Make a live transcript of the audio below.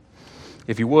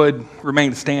If you would,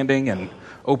 remain standing and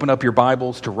open up your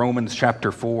Bibles to Romans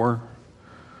chapter 4.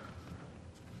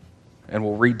 And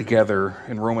we'll read together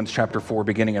in Romans chapter 4,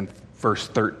 beginning in verse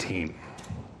 13.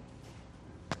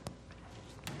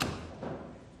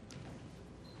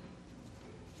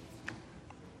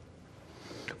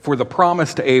 For the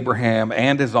promise to Abraham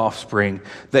and his offspring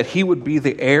that he would be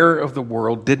the heir of the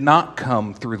world did not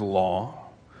come through the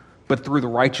law, but through the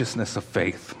righteousness of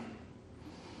faith.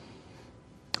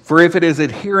 For if it is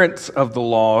adherents of the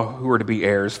law who are to be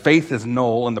heirs, faith is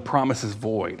null and the promise is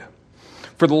void.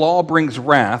 For the law brings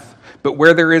wrath, but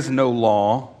where there is no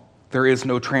law, there is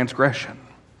no transgression.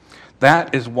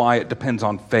 That is why it depends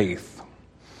on faith,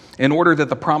 in order that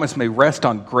the promise may rest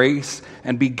on grace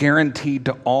and be guaranteed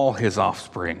to all his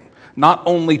offspring, not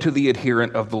only to the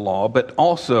adherent of the law, but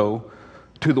also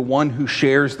to the one who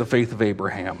shares the faith of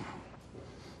Abraham,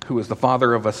 who is the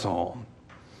father of us all.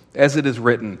 As it is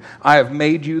written, I have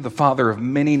made you the father of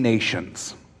many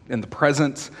nations in the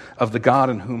presence of the God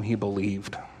in whom he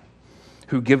believed,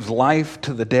 who gives life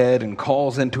to the dead and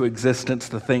calls into existence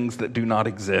the things that do not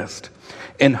exist.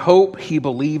 In hope he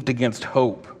believed against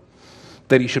hope,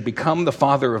 that he should become the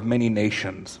father of many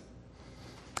nations.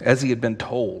 As he had been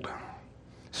told,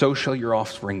 so shall your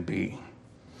offspring be.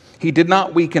 He did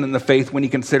not weaken in the faith when he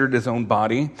considered his own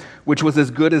body, which was as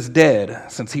good as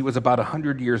dead, since he was about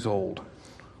 100 years old,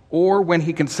 or when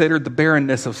he considered the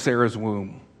barrenness of Sarah's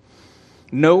womb.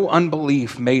 No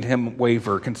unbelief made him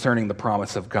waver concerning the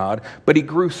promise of God, but he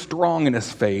grew strong in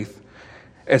his faith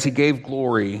as he gave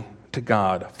glory to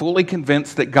God, fully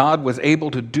convinced that God was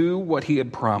able to do what he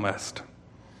had promised.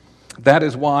 That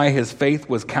is why his faith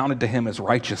was counted to him as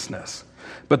righteousness.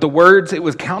 But the words it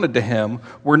was counted to him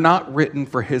were not written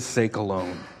for his sake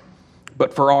alone,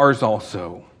 but for ours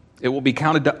also. It will be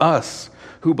counted to us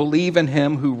who believe in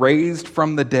him who raised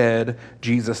from the dead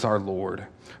Jesus our Lord,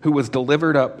 who was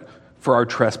delivered up for our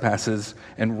trespasses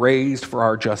and raised for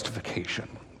our justification.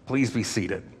 Please be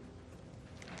seated.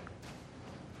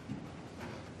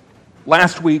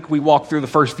 Last week, we walked through the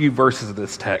first few verses of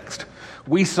this text.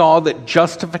 We saw that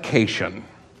justification,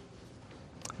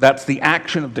 that's the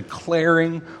action of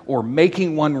declaring or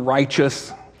making one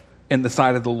righteous in the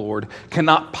sight of the Lord,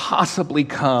 cannot possibly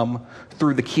come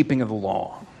through the keeping of the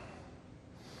law.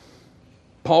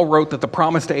 Paul wrote that the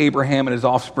promise to Abraham and his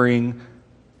offspring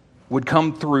would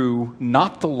come through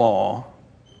not the law,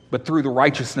 but through the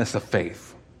righteousness of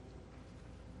faith.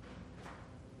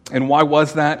 And why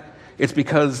was that? It's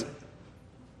because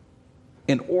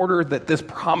in order that this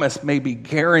promise may be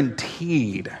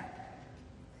guaranteed,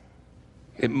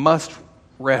 it must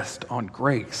rest on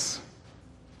grace.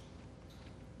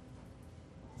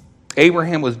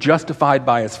 Abraham was justified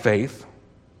by his faith,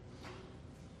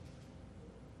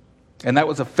 and that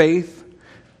was a faith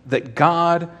that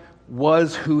God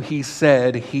was who he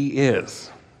said he is.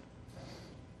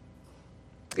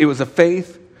 It was a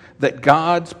faith that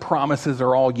God's promises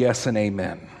are all yes and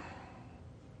amen.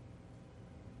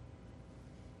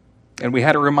 And we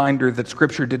had a reminder that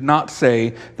Scripture did not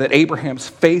say that Abraham's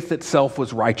faith itself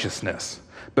was righteousness,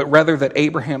 but rather that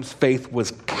Abraham's faith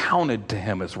was counted to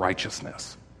him as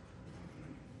righteousness.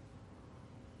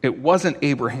 It wasn't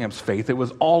Abraham's faith, it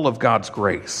was all of God's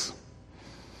grace.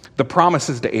 The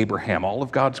promises to Abraham, all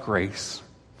of God's grace.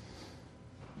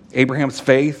 Abraham's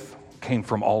faith came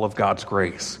from all of God's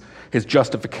grace. His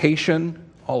justification,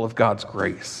 all of God's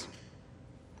grace.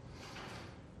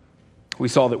 We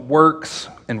saw that works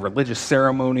and religious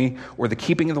ceremony or the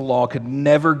keeping of the law could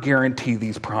never guarantee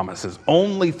these promises.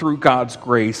 Only through God's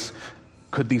grace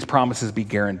could these promises be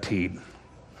guaranteed.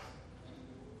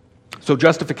 So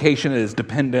justification is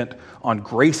dependent on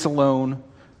grace alone,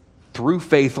 through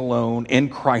faith alone, in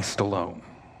Christ alone.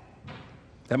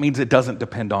 That means it doesn't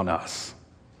depend on us.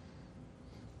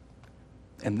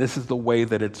 And this is the way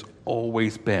that it's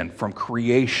always been, from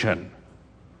creation,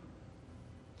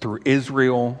 through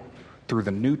Israel, through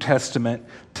the New Testament,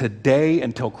 today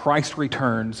until Christ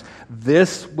returns.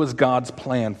 This was God's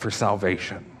plan for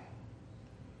salvation.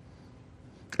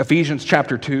 Ephesians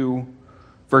chapter 2,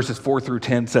 verses 4 through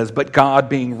 10 says, But God,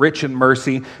 being rich in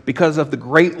mercy, because of the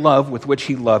great love with which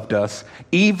he loved us,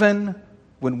 even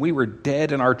when we were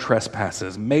dead in our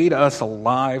trespasses, made us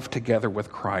alive together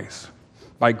with Christ.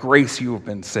 By grace you have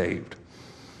been saved,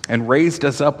 and raised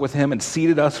us up with him and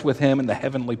seated us with him in the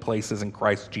heavenly places in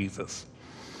Christ Jesus,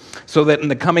 so that in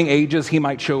the coming ages he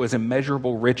might show his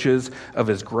immeasurable riches of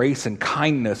his grace and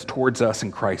kindness towards us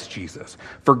in Christ Jesus.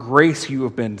 For grace you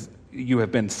have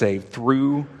been saved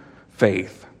through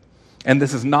faith. And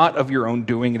this is not of your own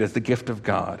doing, it is the gift of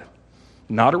God,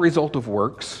 not a result of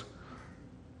works,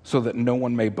 so that no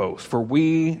one may boast. For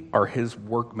we are his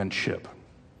workmanship,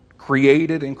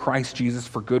 created in Christ Jesus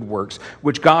for good works,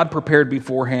 which God prepared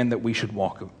beforehand that we should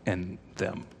walk in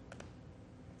them.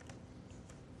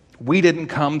 We didn't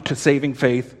come to saving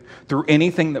faith through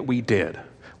anything that we did.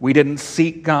 We didn't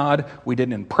seek God. We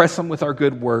didn't impress him with our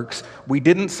good works. We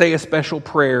didn't say a special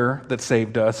prayer that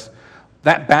saved us.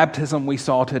 That baptism we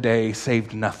saw today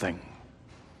saved nothing.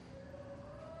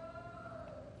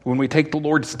 When we take the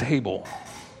Lord's table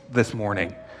this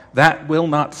morning, that will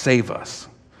not save us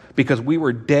because we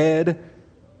were dead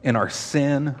in our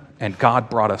sin and God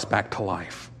brought us back to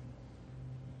life.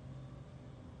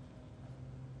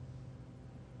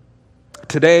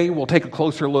 Today, we'll take a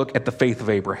closer look at the faith of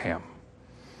Abraham.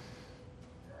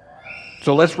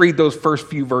 So let's read those first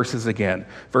few verses again,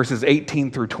 verses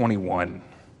 18 through 21.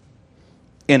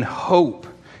 In hope,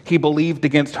 he believed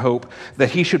against hope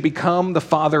that he should become the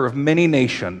father of many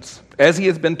nations. As he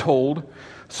has been told,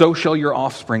 so shall your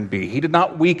offspring be. He did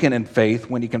not weaken in faith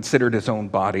when he considered his own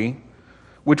body,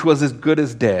 which was as good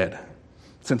as dead,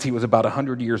 since he was about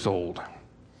 100 years old,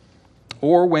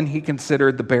 or when he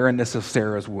considered the barrenness of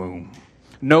Sarah's womb.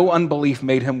 No unbelief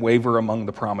made him waver among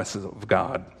the promises of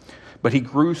God, but he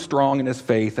grew strong in his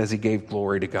faith as he gave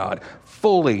glory to God,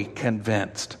 fully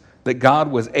convinced that God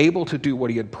was able to do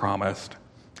what he had promised,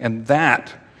 and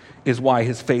that is why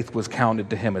his faith was counted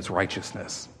to him as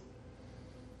righteousness.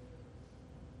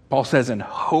 Paul says, in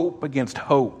hope against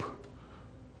hope.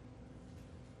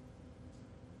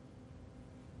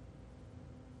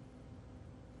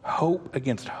 Hope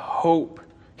against hope,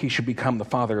 he should become the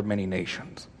father of many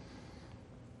nations.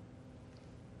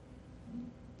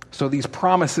 So these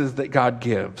promises that God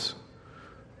gives,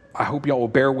 I hope y'all will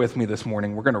bear with me this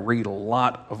morning. We're going to read a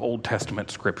lot of Old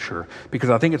Testament scripture because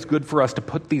I think it's good for us to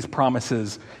put these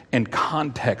promises in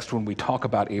context when we talk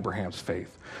about Abraham's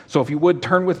faith. So if you would,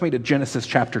 turn with me to Genesis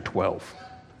chapter 12.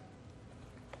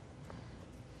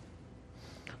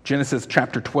 Genesis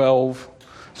chapter 12,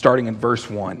 starting in verse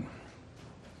 1.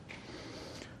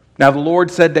 Now the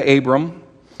Lord said to Abram,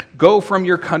 "Go from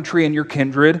your country and your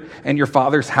kindred and your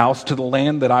father's house to the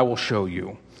land that I will show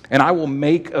you. And I will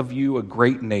make of you a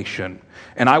great nation,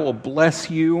 and I will bless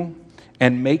you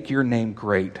and make your name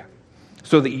great,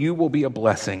 so that you will be a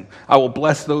blessing. I will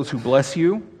bless those who bless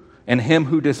you, and him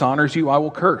who dishonors you I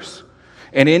will curse.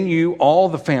 And in you all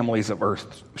the families of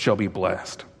earth shall be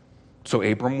blessed." So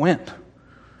Abram went,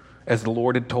 as the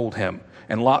Lord had told him,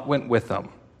 and Lot went with him.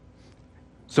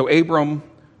 So Abram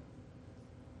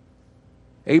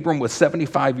was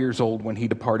 75 years old when he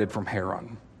departed from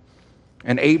Haran.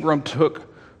 And Abram took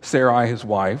Sarai his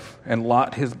wife, and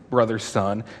Lot his brother's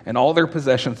son, and all their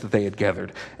possessions that they had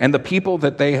gathered, and the people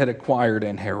that they had acquired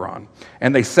in Haran.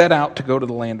 And they set out to go to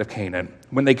the land of Canaan.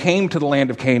 When they came to the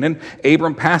land of Canaan,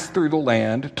 Abram passed through the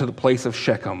land to the place of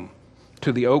Shechem,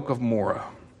 to the oak of Moreh,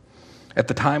 at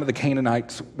the time the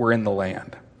Canaanites were in the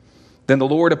land. Then the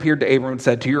Lord appeared to Abram and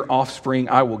said, "To your offspring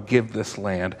I will give this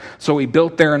land." So he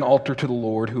built there an altar to the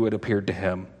Lord who had appeared to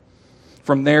him.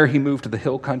 From there he moved to the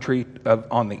hill country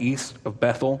on the east of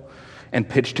Bethel and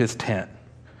pitched his tent,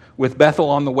 with Bethel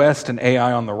on the west and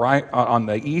Ai on the right, on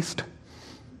the east.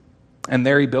 And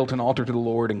there he built an altar to the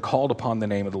Lord and called upon the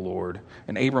name of the Lord.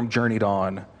 And Abram journeyed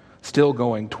on, still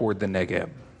going toward the Negeb.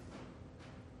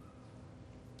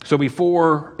 So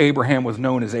before Abraham was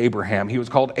known as Abraham, he was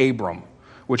called Abram,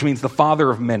 which means the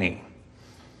father of many.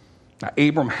 Now,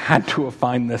 Abram had to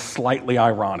find this slightly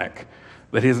ironic,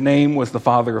 that his name was the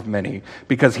father of many,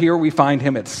 because here we find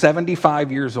him at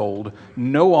 75 years old,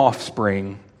 no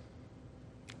offspring,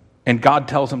 and God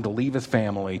tells him to leave his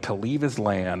family, to leave his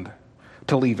land,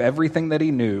 to leave everything that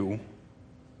he knew.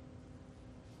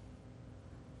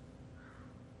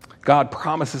 God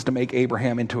promises to make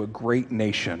Abraham into a great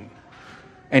nation,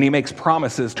 and he makes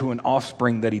promises to an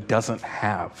offspring that he doesn't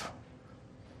have.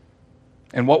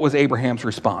 And what was Abraham's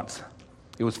response?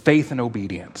 It was faith and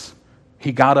obedience.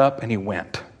 He got up and he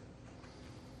went.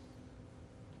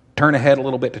 Turn ahead a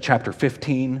little bit to chapter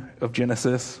 15 of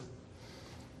Genesis.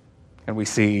 And we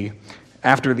see,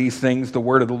 after these things, the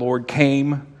word of the Lord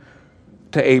came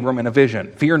to Abram in a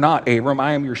vision. "Fear not, Abram,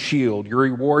 I am your shield. Your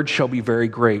reward shall be very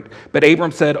great." But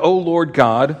Abram said, "O Lord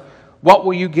God, what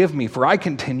will you give me? For I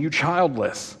continue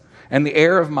childless, and the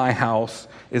heir of my house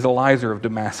is Eliezer of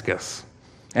Damascus."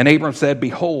 And Abram said,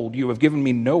 "Behold, you have given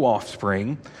me no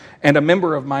offspring, and a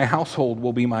member of my household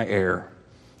will be my heir."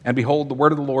 And behold, the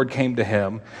word of the Lord came to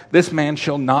him, "This man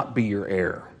shall not be your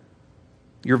heir.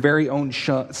 Your very own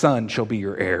son shall be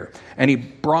your heir." And he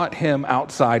brought him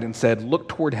outside and said, "Look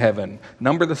toward heaven,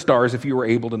 number the stars if you are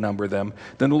able to number them."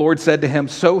 Then the Lord said to him,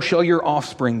 "So shall your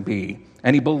offspring be."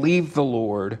 And he believed the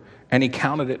Lord, and he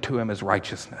counted it to him as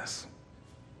righteousness.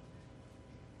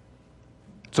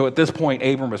 So at this point,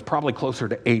 Abram is probably closer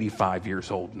to 85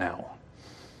 years old now.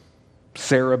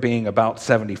 Sarah being about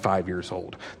 75 years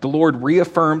old. The Lord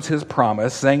reaffirms his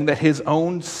promise, saying that his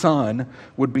own son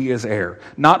would be his heir.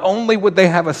 Not only would they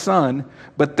have a son,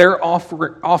 but their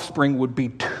offspring would be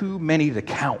too many to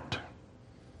count.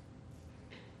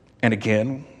 And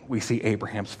again, we see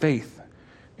Abraham's faith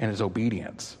and his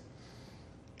obedience.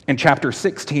 In chapter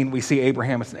 16, we see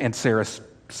Abraham and Sarah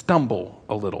stumble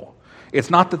a little. It's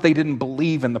not that they didn't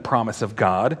believe in the promise of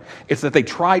God. It's that they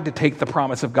tried to take the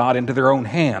promise of God into their own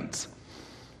hands.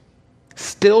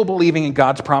 Still believing in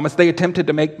God's promise, they attempted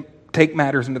to take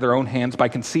matters into their own hands by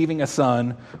conceiving a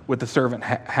son with the servant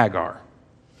Hagar.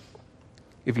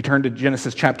 If you turn to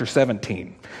Genesis chapter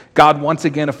 17, God once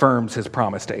again affirms his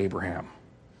promise to Abraham,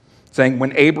 saying,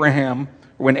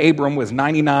 when Abram was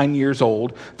 99 years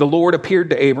old, the Lord appeared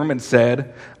to Abram and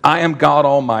said, I am God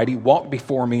Almighty, walk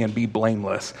before me and be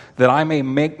blameless, that I may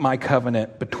make my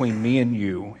covenant between me and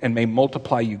you, and may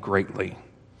multiply you greatly.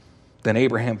 Then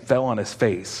Abraham fell on his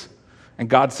face, and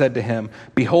God said to him,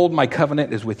 behold, my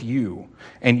covenant is with you,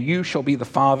 and you shall be the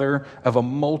father of a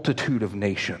multitude of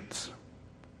nations.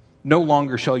 No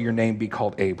longer shall your name be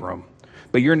called Abram,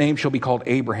 but your name shall be called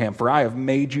Abraham, for I have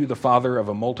made you the father of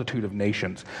a multitude of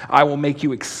nations. I will make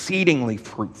you exceedingly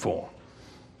fruitful,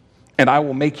 and I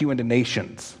will make you into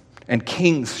nations, and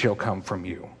kings shall come from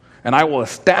you. And I will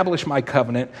establish my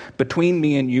covenant between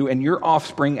me and you and your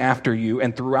offspring after you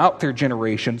and throughout their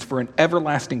generations for an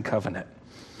everlasting covenant,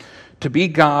 to be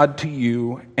God to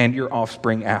you and your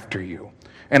offspring after you.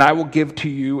 And I will give to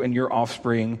you and your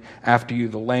offspring after you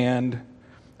the land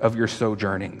of your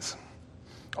sojournings,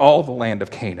 all the land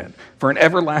of Canaan, for an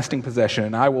everlasting possession,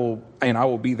 and I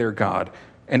will be their God.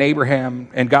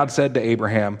 And God said to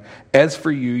Abraham, as for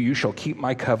you, you shall keep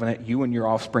my covenant, you and your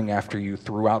offspring after you,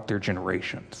 throughout their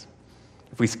generations.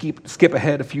 If we skip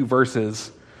ahead a few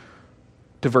verses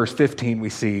to verse 15,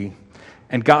 we see,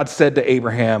 and God said to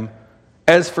Abraham,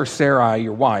 as for Sarai,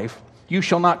 your wife, you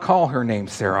shall not call her name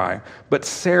Sarai, but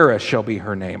Sarah shall be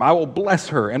her name. I will bless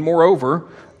her, and moreover,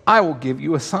 I will give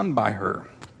you a son by her.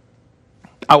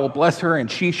 I will bless her, and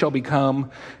she shall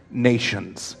become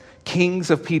nations. Kings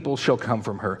of people shall come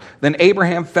from her. Then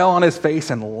Abraham fell on his face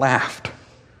and laughed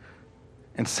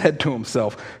and said to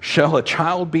himself, shall a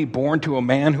child be born to a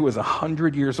man who is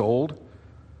 100 years old?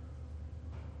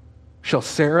 Shall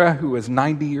Sarah, who is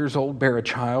 90 years old, bear a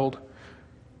child?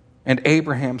 And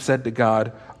Abraham said to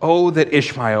God, oh, that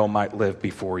Ishmael might live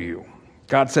before you.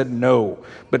 God said, no,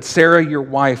 but Sarah, your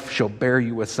wife, shall bear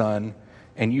you a son,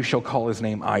 and you shall call his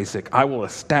name Isaac. I will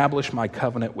establish my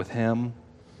covenant with him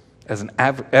as an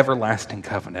everlasting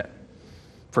covenant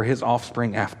for his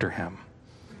offspring after him.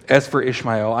 As for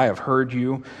Ishmael, I have heard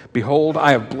you. Behold,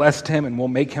 I have blessed him and will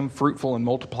make him fruitful and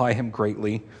multiply him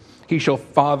greatly. He shall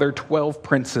father 12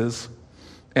 princes,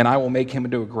 and I will make him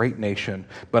into a great nation.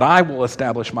 But I will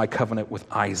establish my covenant with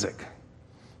Isaac,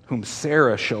 whom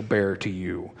Sarah shall bear to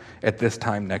you at this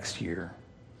time next year.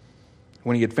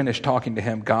 When he had finished talking to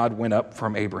him, God went up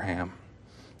from Abraham.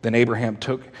 Then Abraham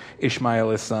took Ishmael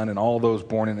his son and all those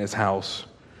born in his house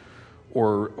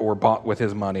or bought with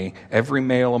his money, every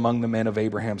male among the men of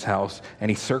Abraham's house, and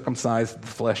he circumcised the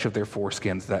flesh of their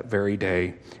foreskins that very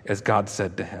day, as God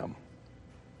said to him.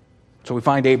 So we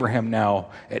find Abraham now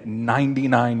at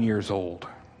 99 years old.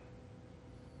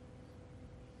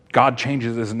 God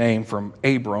changes his name from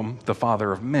Abram, the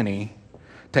father of many,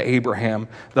 to Abraham,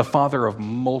 the father of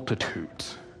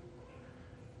multitudes.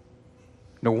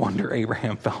 No wonder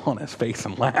Abraham fell on his face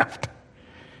and laughed.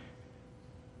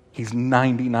 He's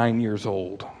 99 years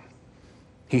old.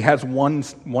 He has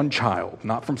one child,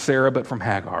 not from Sarah, but from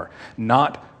Hagar.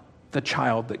 Not the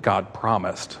child that God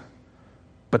promised,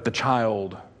 but the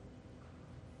child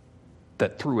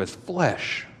that through his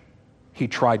flesh he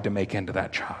tried to make into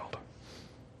that child.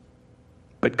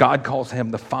 But God calls him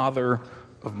the father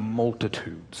of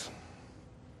multitudes.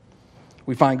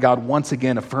 We find God once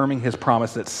again affirming his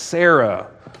promise that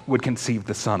Sarah would conceive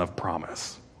the son of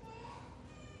promise.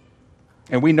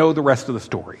 And we know the rest of the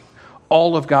story.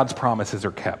 All of God's promises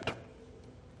are kept.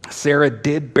 Sarah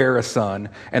did bear a son,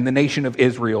 and the nation of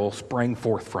Israel sprang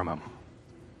forth from him.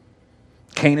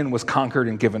 Canaan was conquered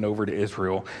and given over to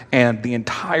Israel, and the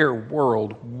entire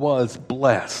world was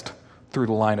blessed through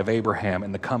the line of Abraham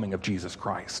and the coming of Jesus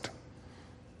Christ.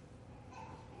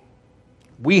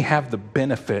 We have the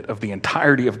benefit of the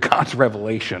entirety of God's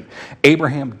revelation.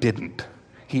 Abraham didn't.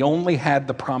 He only had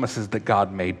the promises that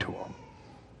God made to him.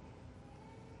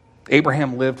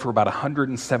 Abraham lived for about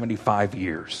 175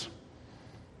 years.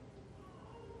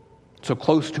 So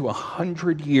close to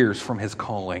 100 years from his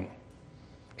calling,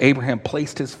 Abraham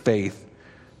placed his faith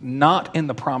not in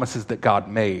the promises that God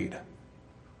made,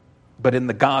 but in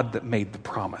the God that made the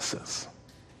promises.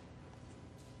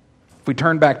 If we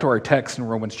turn back to our text in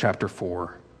Romans chapter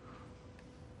 4,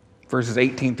 verses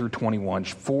 18 through 21,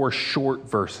 4 short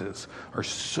verses are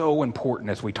so important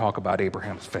as we talk about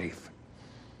Abraham's faith.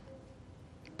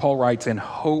 Paul writes, "In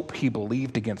hope he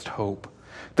believed against hope,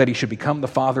 that he should become the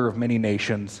father of many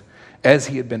nations. As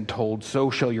he had been told, so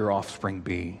shall your offspring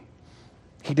be.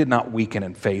 He did not weaken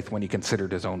in faith when he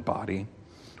considered his own body,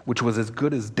 which was as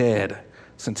good as dead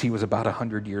since he was about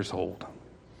 100 years old.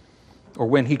 Or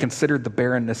when he considered the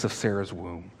barrenness of Sarah's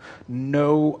womb,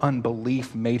 no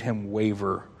unbelief made him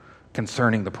waver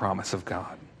concerning the promise of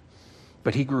God.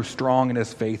 But he grew strong in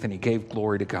his faith and he gave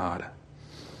glory to God,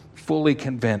 fully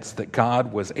convinced that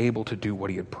God was able to do what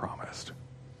he had promised.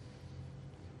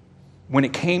 When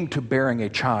it came to bearing a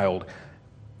child,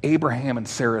 Abraham and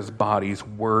Sarah's bodies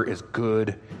were as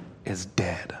good as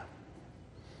dead.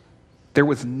 There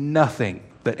was nothing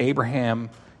that Abraham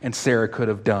and Sarah could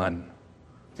have done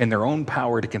in their own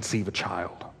power to conceive a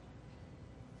child.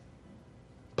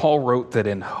 Paul wrote that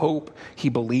in hope he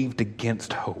believed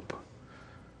against hope.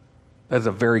 That's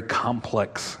a very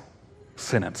complex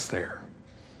sentence there.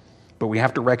 But we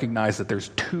have to recognize that there's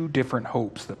two different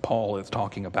hopes that Paul is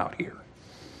talking about here.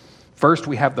 First,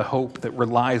 we have the hope that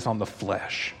relies on the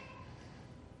flesh.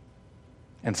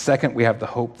 And second, we have the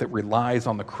hope that relies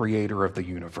on the creator of the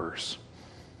universe.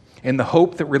 In the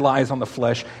hope that relies on the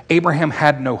flesh, Abraham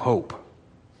had no hope.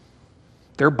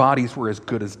 Their bodies were as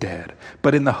good as dead.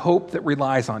 But in the hope that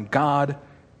relies on God,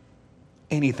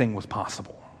 anything was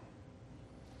possible.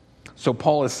 So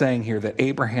Paul is saying here that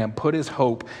Abraham put his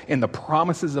hope in the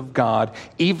promises of God,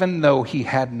 even though he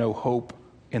had no hope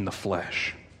in the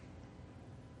flesh.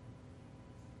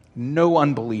 No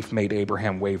unbelief made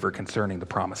Abraham waver concerning the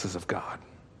promises of God.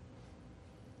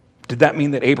 Did that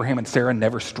mean that Abraham and Sarah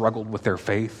never struggled with their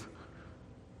faith?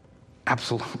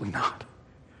 Absolutely not.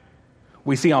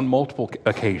 We see on multiple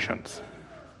occasions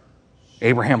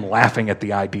Abraham laughing at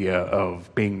the idea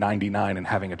of being 99 and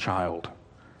having a child.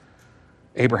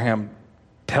 Abraham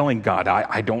telling God,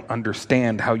 I don't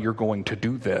understand how you're going to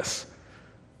do this.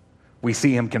 We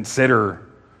see him consider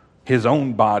his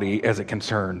own body as it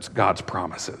concerns God's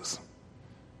promises.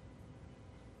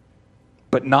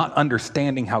 But not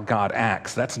understanding how God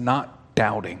acts, that's not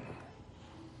doubting.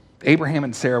 Abraham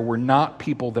and Sarah were not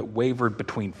people that wavered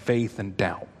between faith and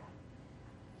doubt.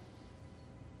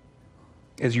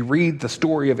 As you read the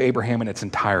story of Abraham in its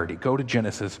entirety, go to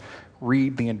Genesis,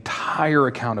 read the entire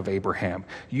account of Abraham.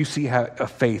 You see a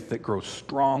faith that grows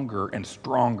stronger and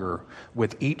stronger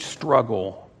with each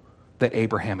struggle that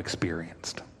Abraham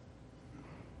experienced.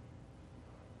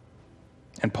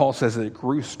 And Paul says that it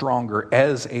grew stronger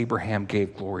as Abraham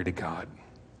gave glory to God.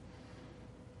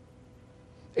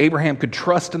 Abraham could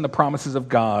trust in the promises of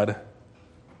God,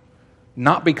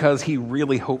 not because he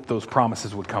really hoped those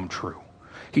promises would come true.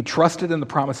 He trusted in the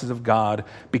promises of God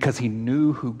because he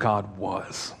knew who God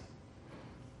was.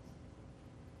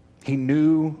 He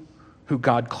knew who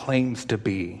God claims to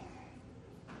be.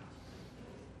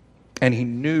 And he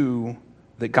knew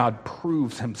that God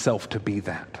proves himself to be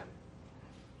that.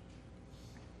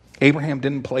 Abraham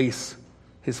didn't place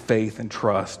his faith and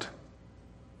trust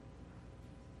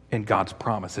in God's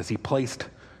promises. He placed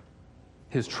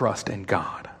his trust in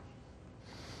God.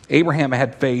 Abraham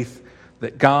had faith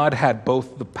that God had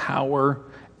both the power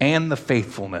and the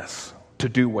faithfulness to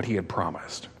do what he had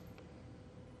promised.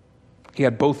 He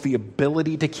had both the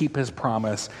ability to keep his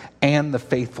promise and the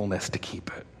faithfulness to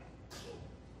keep it.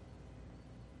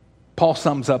 Paul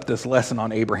sums up this lesson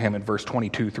on Abraham in verse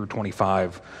 22 through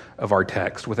 25 of our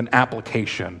text with an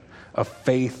application of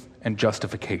faith and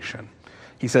justification.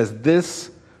 He says,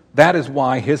 that is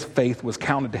why his faith was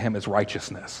counted to him as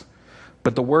righteousness.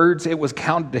 But the words "it was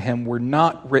counted to him" were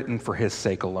not written for his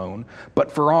sake alone,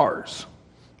 but for ours.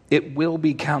 It will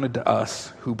be counted to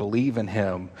us who believe in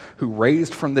him, who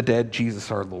raised from the dead Jesus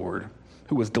our Lord,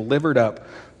 who was delivered up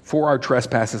for our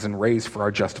trespasses and raised for our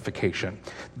justification.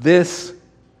 This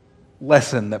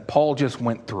lesson that Paul just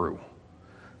went through,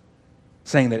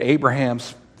 saying that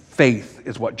Abraham's faith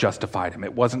is what justified him.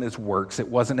 It wasn't his works. It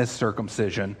wasn't his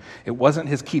circumcision. It wasn't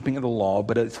his keeping of the law,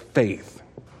 but it's faith.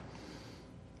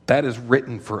 That is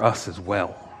written for us as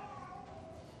well.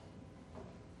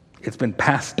 It's been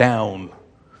passed down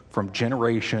from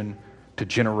generation to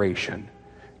generation.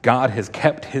 God has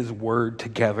kept his word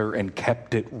together and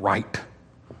kept it right.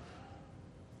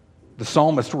 The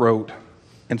psalmist wrote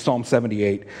in Psalm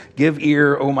 78, "Give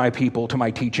ear, O my people, to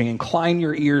my teaching. Incline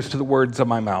your ears to the words of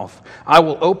my mouth. I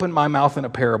will open my mouth in a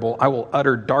parable. I will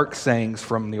utter dark sayings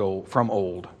from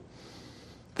old.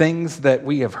 things that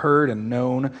we have heard and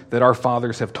known that our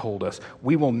fathers have told us.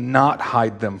 We will not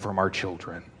hide them from our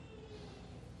children.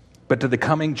 But to the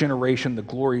coming generation, the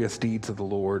glorious deeds of the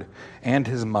Lord and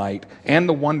his might and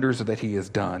the wonders that he has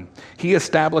done. He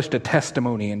established a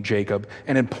testimony in Jacob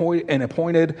and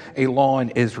appointed a law in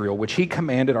Israel, which he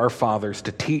commanded our fathers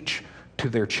to teach to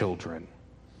their children,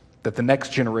 that the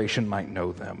next generation might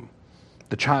know them,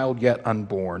 the child yet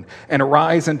unborn, and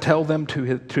arise and tell them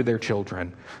to their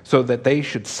children, so that they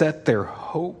should set their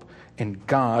hope in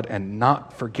God and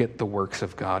not forget the works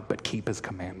of God, but keep his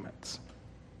commandments.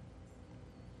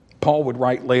 Paul would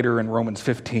write later in Romans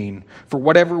 15, "For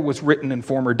whatever was written in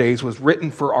former days was written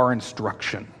for our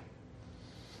instruction,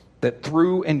 that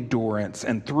through endurance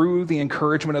and through the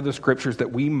encouragement of the Scriptures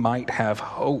that we might have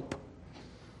hope.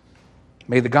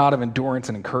 May the God of endurance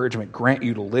and encouragement grant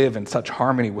you to live in such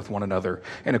harmony with one another,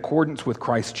 in accordance with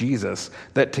Christ Jesus,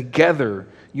 that together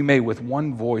you may with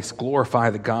one voice glorify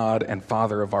the God and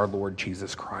Father of our Lord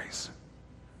Jesus Christ."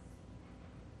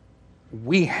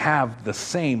 We have the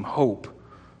same hope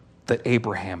that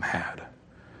Abraham had.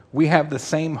 We have the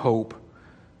same hope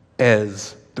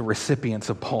as the recipients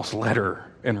of Paul's letter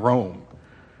in Rome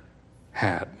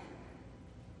had.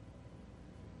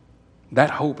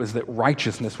 That hope is that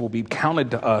righteousness will be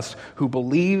counted to us who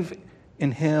believe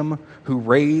in him who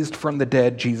raised from the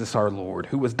dead Jesus our Lord,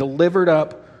 who was delivered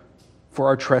up for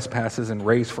our trespasses and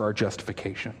raised for our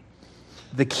justification.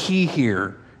 The key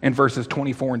here in verses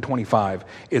 24 and 25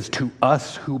 is to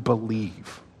us who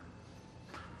believe.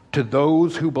 To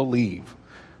those who believe.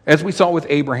 As we saw with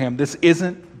Abraham, this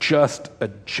isn't just a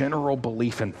general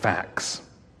belief in facts.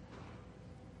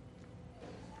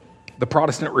 The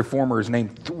Protestant reformers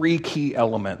named 3 key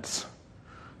elements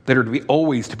that are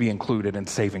always to be included in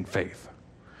saving faith,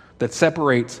 that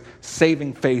separates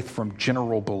saving faith from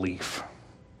general belief.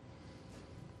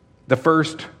 The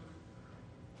first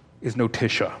is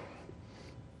notitia.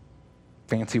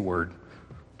 Fancy word.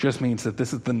 Just means that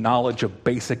this is the knowledge of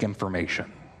basic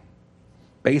information.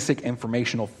 Basic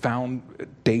informational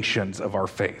foundations of our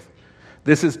faith.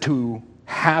 This is to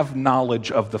have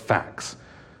knowledge of the facts.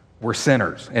 We're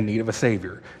sinners in need of a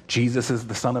Savior. Jesus is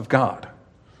the Son of God.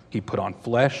 He put on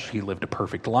flesh. He lived a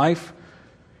perfect life.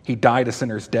 He died a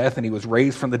sinner's death, and he was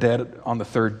raised from the dead on the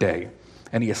 3rd day.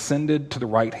 And he ascended to the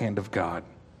right hand of God.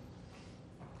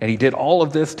 And he did all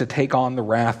of this to take on the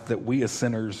wrath that we as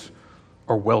sinners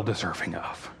are well deserving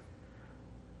of.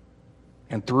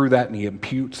 And through that, he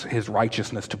imputes his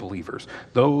righteousness to believers.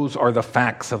 Those are the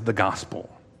facts of the gospel.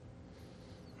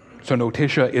 So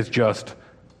notitia is just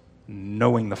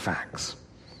knowing the facts.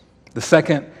 The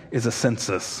second is a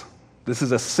census. This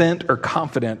is assent or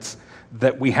confidence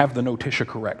that we have the notitia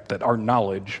correct, that our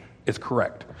knowledge is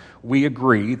correct. We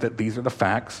agree that these are the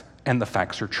facts, and the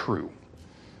facts are true.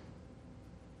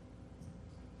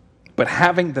 But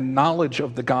having the knowledge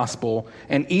of the gospel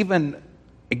and even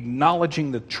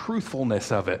acknowledging the truthfulness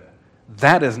of it,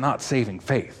 that is not saving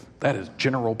faith. That is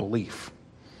general belief.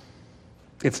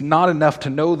 It's not enough to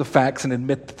know the facts and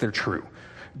admit that they're true.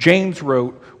 James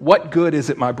wrote, "What good is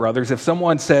it, my brothers, if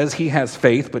someone says he has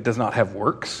faith but does not have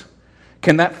works?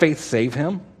 Can that faith save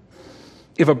him?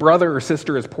 If a brother or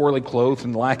sister is poorly clothed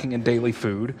and lacking in daily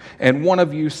food, and one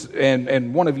of you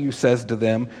says to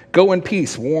them, 'Go in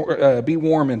peace, be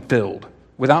warm and filled,'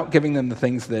 without giving them the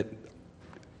things that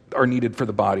are needed for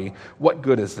the body, what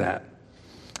good is that?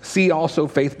 See also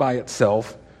faith by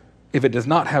itself, if it does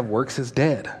not have works, is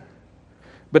dead.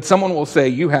 But someone will say,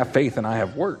 'You have faith and I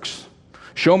have works.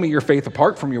 Show me your faith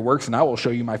apart from your works, and I will show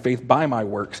you my faith by my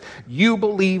works.' You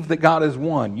believe that God is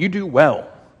one. You do well.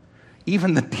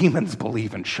 Even the demons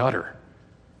believe and shudder."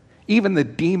 Even the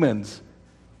demons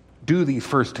do these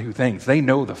first 2 things. They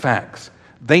know the facts.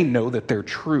 They know that they're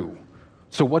true.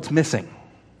 So what's missing?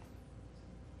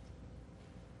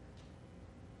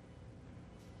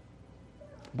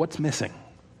 What's missing?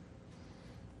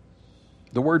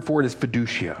 The word for it is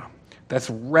fiducia. That's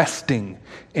resting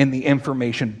in the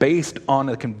information based on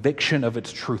a conviction of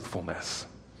its truthfulness.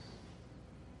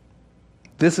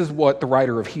 This is what the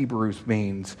writer of Hebrews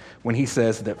means when he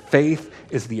says that faith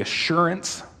is the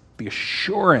assurance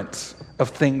of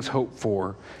things hoped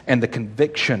for and the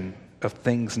conviction of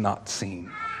things not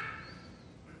seen.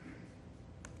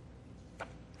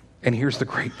 And here's the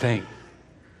great thing.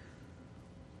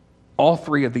 All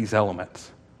 3 of these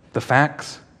elements, the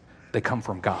facts, they come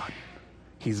from God.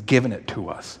 He's given it to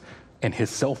us in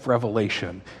his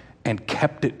self-revelation and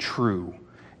kept it true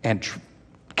and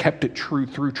kept it true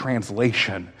through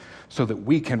translation so that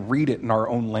we can read it in our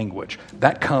own language.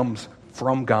 That comes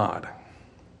from God.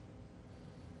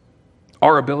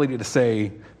 Our ability to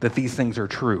say that these things are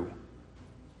true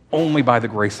only by the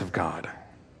grace of God.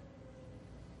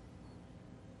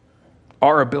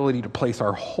 our ability to place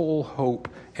our whole hope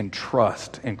and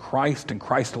trust in Christ and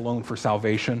Christ alone for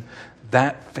salvation,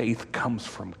 that faith comes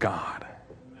from God.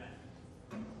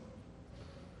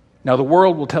 Now, the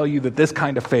world will tell you that this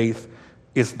kind of faith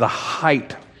is the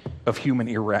height of human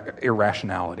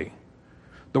irrationality.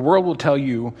 The world will tell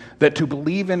you that to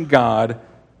believe in God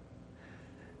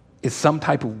is some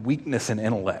type of weakness in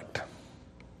intellect.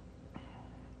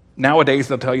 Nowadays,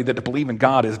 they'll tell you that to believe in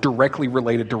God is directly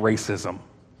related to racism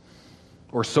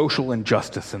or social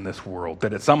injustice in this world,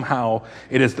 that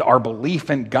it is our belief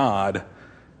in God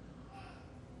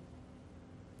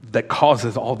that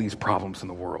causes all these problems in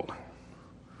the world.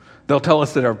 They'll tell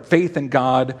us that our faith in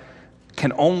God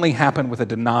can only happen with a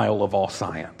denial of all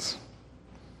science.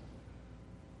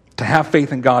 To have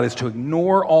faith in God is to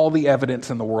ignore all the evidence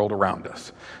in the world around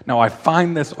us. Now, I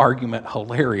find this argument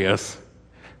hilarious,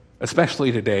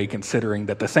 especially today, considering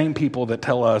that the same people that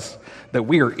tell us that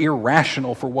we are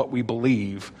irrational for what we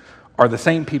believe are the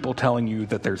same people telling you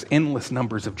that there's endless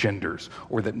numbers of genders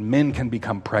or that men can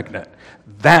become pregnant.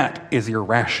 That is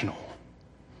irrational.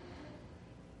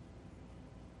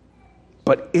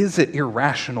 But is it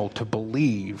irrational to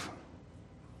believe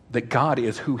that God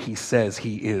is who he says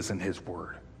he is in his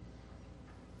word?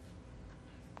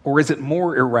 Or is it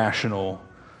more irrational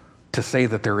to say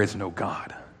that there is no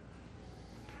God?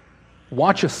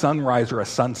 Watch a sunrise or a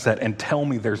sunset and tell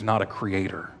me there's not a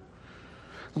creator.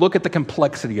 Look at the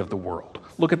complexity of the world.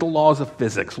 Look at the laws of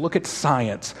physics. Look at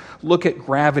science. Look at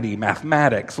gravity,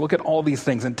 mathematics. Look at all these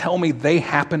things and tell me they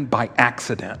happened by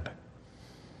accident.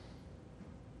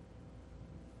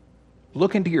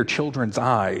 Look into your children's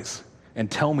eyes and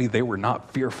tell me they were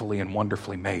not fearfully and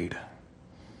wonderfully made.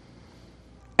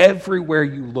 Everywhere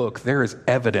you look, there is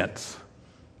evidence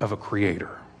of a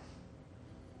creator.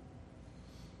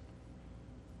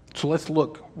 So let's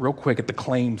look real quick at the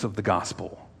claims of the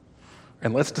gospel.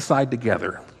 And let's decide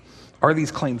together, are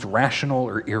these claims rational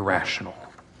or irrational?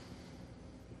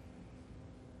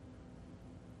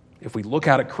 If we look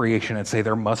out at creation and say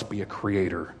there must be a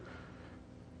creator,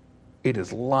 it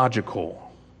is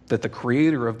logical that the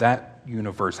creator of that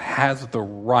universe has the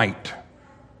right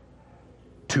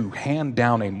to hand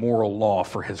down a moral law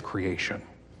for his creation.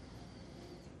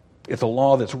 It's a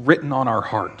law that's written on our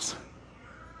hearts.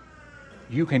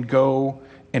 You can go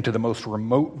into the most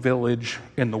remote village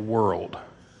in the world,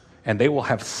 and they will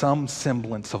have some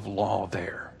semblance of law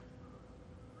there.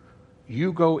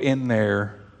 You go in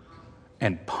there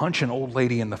and punch an old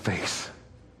lady in the face,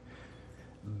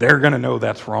 they're going to know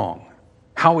that's wrong.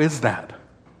 How is that?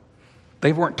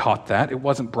 They weren't taught that. It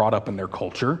wasn't brought up in their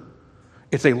culture.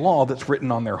 It's a law that's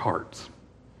written on their hearts.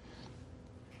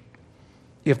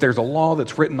 If there's a law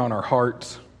that's written on our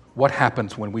hearts, what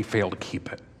happens when we fail to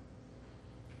keep it?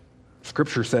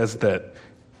 Scripture says that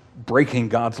breaking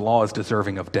God's law is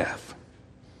deserving of death.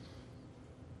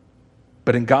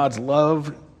 But in God's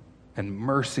love and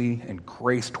mercy and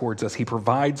grace towards us, he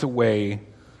provides a way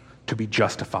to be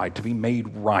justified, to be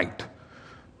made right,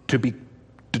 to be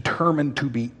determined to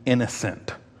be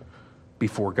innocent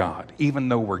before God, even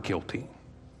though we're guilty.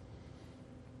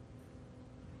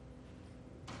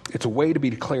 It's a way to be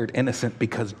declared innocent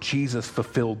because Jesus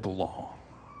fulfilled the law.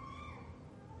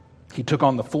 He took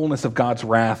on the fullness of God's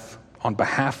wrath on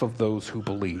behalf of those who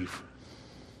believe.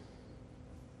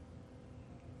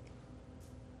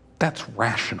 That's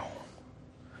rational.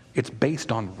 It's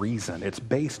based on reason. It's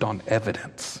based on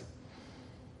evidence.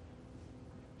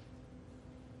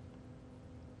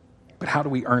 But how do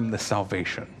we earn this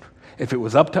salvation? If it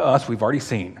was up to us, we've already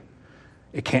seen,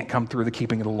 it can't come through the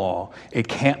keeping of the law. It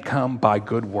can't come by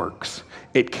good works.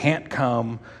 It can't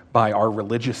come by our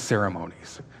religious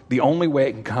ceremonies. The only way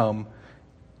it can come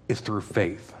is through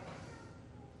faith.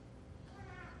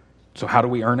 So how do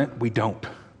we earn it? We don't.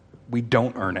 We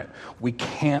don't earn it. We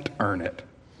can't earn it.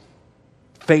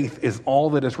 Faith is all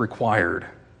that is required.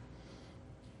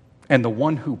 And the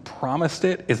one who promised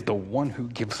it is the one who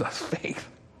gives us faith.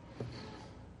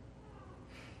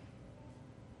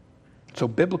 So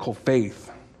biblical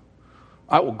faith,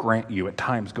 I will grant you, at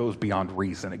times goes beyond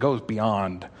reason. It goes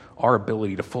beyond our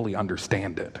ability to fully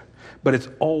understand it. But it's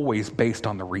always based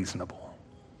on the reasonable.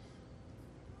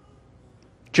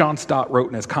 John Stott wrote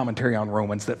in his commentary on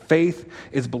Romans that faith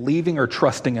is believing or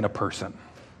trusting in a person.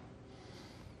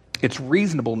 Its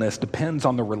reasonableness depends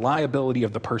on the reliability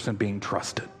of the person being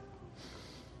trusted.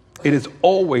 It is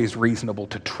always reasonable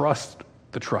to trust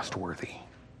the trustworthy.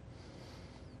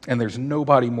 And there's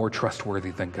nobody more trustworthy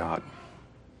than God.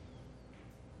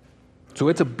 So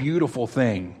it's a beautiful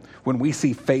thing when we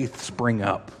see faith spring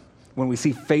up, when we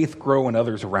see faith grow in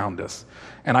others around us.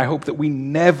 And I hope that we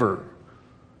never,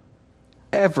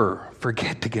 ever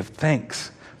forget to give thanks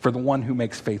for the one who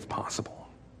makes faith possible.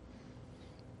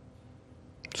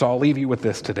 So I'll leave you with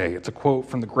this today. It's a quote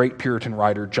from the great Puritan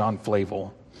writer John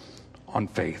Flavel on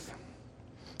faith.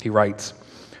 He writes,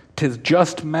 "'Tis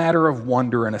just matter of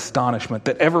wonder and astonishment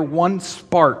that ever one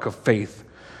spark of faith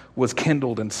was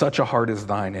kindled in such a heart as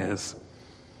thine is.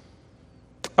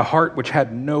 A heart which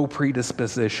had no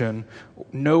predisposition,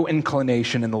 no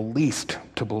inclination in the least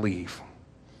to believe.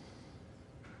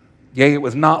 Yea, it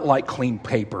was not like clean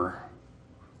paper.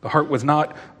 The heart was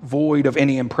not void of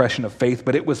any impression of faith,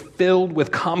 but it was filled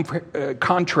with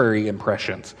contrary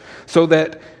impressions, so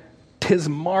that 'tis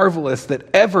marvelous that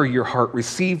ever your heart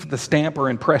received the stamp or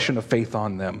impression of faith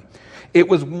on them. It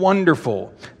was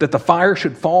wonderful that the fire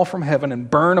should fall from heaven and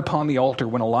burn upon the altar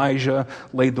when Elijah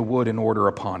laid the wood in order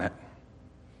upon it.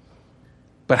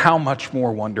 But how much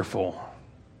more wonderful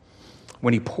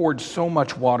when he poured so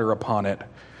much water upon it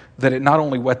that it not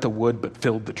only wet the wood but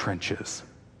filled the trenches.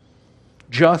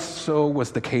 Just so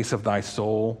was the case of thy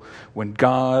soul when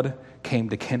God came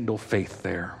to kindle faith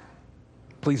there."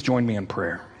 Please join me in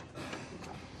prayer.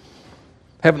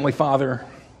 Heavenly Father,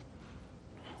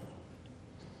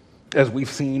 as we've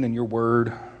seen in your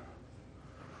word,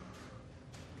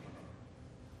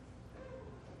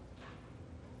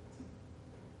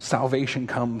 salvation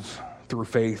comes through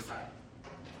faith.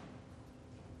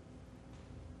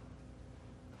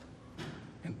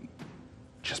 And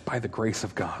just by the grace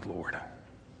of God, Lord,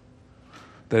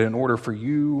 that in order for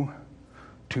you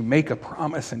to make a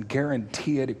promise and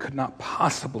guarantee it, it could not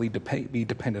possibly be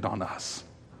dependent on us.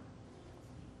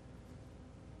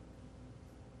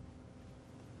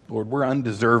 Lord, we're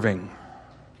undeserving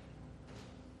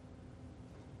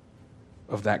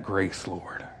of that grace,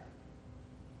 Lord.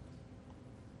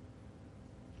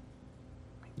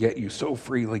 Yet you so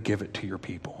freely give it to your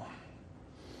people.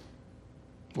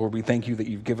 Lord, we thank you that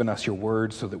you've given us your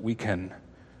word so that we can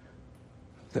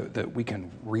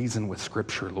reason with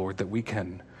Scripture, Lord, that we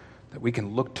can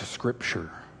look to Scripture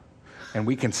and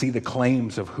we can see the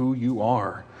claims of who you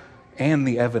are and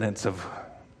the evidence of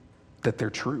that they're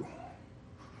true.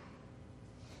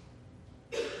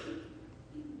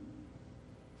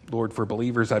 Lord, for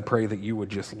believers, I pray that you would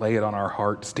just lay it on our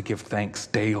hearts to give thanks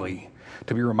daily,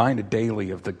 to be reminded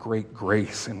daily of the great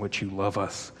grace in which you love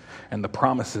us and the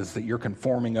promises that you're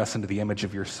conforming us into the image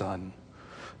of your Son.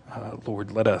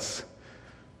 Lord, let us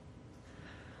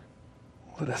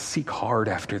seek hard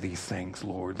after these things,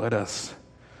 Lord. Let us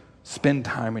spend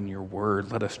time in your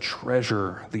word. Let us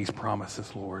treasure these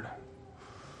promises, Lord.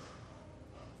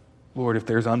 Lord, if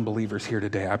there's unbelievers here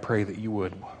today, I pray that you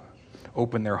would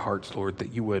open their hearts, Lord,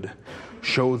 that you would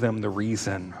show them the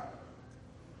reasonableness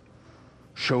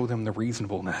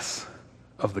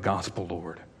of the gospel,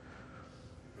 Lord.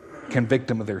 Convict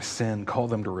them of their sin, call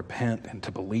them to repent and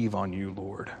to believe on you,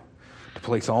 Lord, to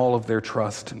place all of their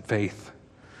trust and faith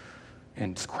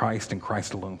in Christ and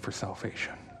Christ alone for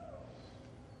salvation.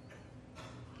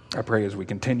 I pray as we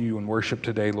continue in worship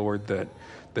today, Lord, that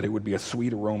it would be a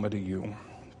sweet aroma to you.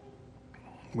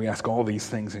 We ask all these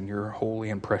things in your holy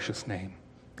and precious name.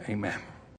 Amen.